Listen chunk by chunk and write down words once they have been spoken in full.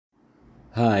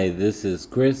Hi, this is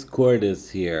Chris Cordes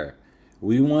here.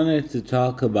 We wanted to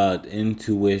talk about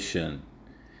intuition.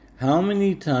 How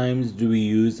many times do we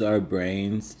use our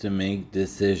brains to make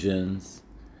decisions,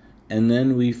 and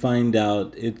then we find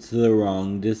out it's the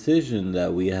wrong decision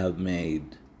that we have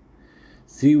made?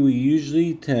 See, we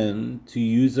usually tend to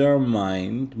use our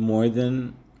mind more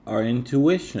than our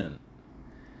intuition.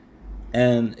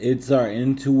 And it's our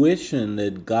intuition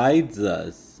that guides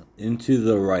us into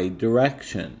the right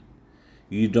direction.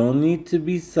 You don't need to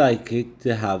be psychic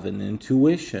to have an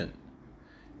intuition.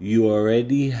 You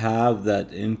already have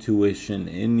that intuition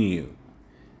in you.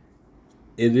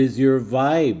 It is your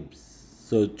vibes,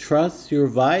 so trust your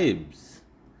vibes.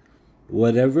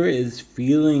 Whatever is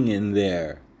feeling in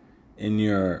there, in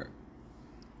your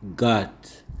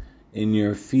gut, in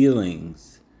your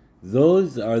feelings,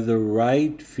 those are the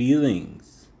right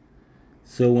feelings.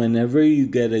 So whenever you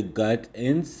get a gut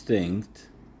instinct,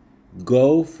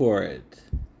 go for it.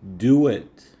 Do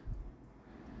it.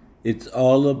 It's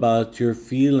all about your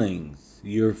feelings.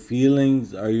 Your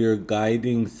feelings are your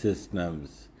guiding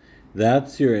systems.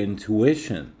 That's your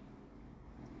intuition.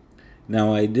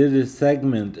 Now, I did a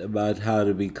segment about how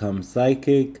to become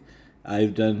psychic.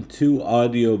 I've done 2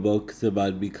 audiobooks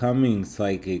about becoming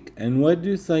psychic. And what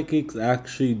do psychics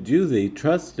actually do? They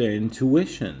trust their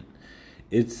intuition.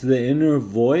 It's the inner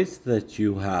voice that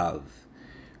you have,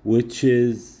 which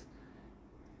is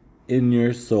in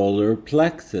your solar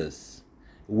plexus.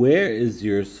 Where is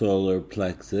your solar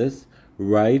plexus?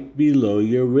 Right below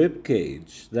your rib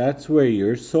cage. That's where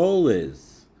your soul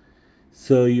is.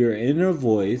 So your inner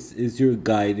voice is your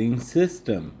guiding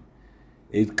system.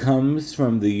 It comes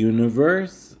from the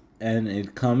universe and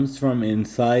it comes from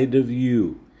inside of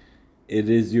you. It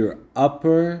is your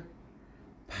upper,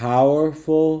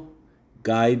 powerful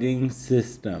guiding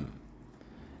system.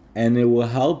 And it will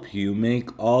help you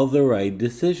make all the right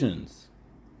decisions.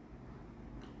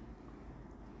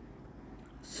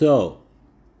 So,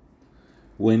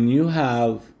 when you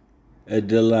have a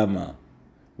dilemma,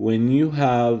 when you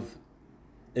have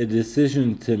a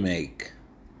decision to make,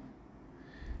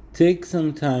 take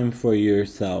some time for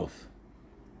yourself.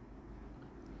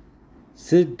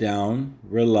 Sit down,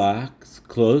 relax,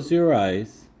 close your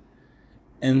eyes,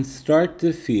 and start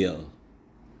to feel.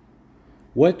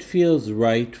 What feels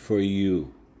right for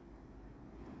you?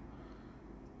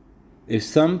 If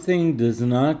something does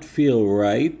not feel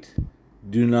right,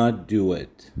 do not do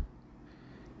it.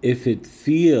 If it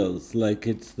feels like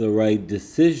it's the right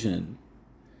decision,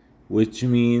 which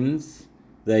means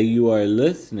that you are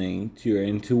listening to your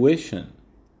intuition.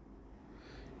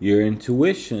 Your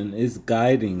intuition is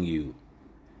guiding you.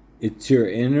 It's your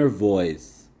inner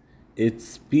voice. It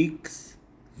speaks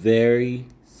very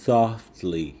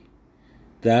softly.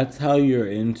 That's how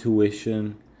your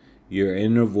intuition, your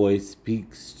inner voice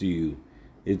speaks to you.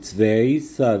 It's very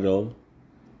subtle.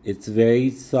 It's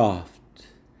very soft.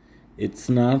 It's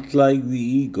not like the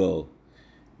ego.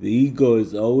 The ego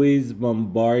is always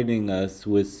bombarding us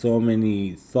with so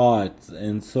many thoughts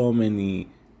and so many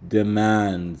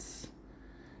demands.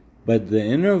 But the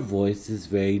inner voice is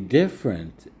very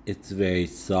different. It's very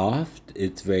soft.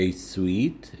 It's very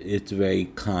sweet. It's very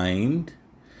kind.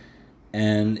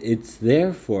 And it's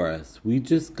there for us. We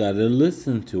just gotta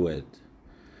listen to it.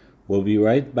 We'll be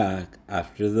right back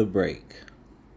after the break.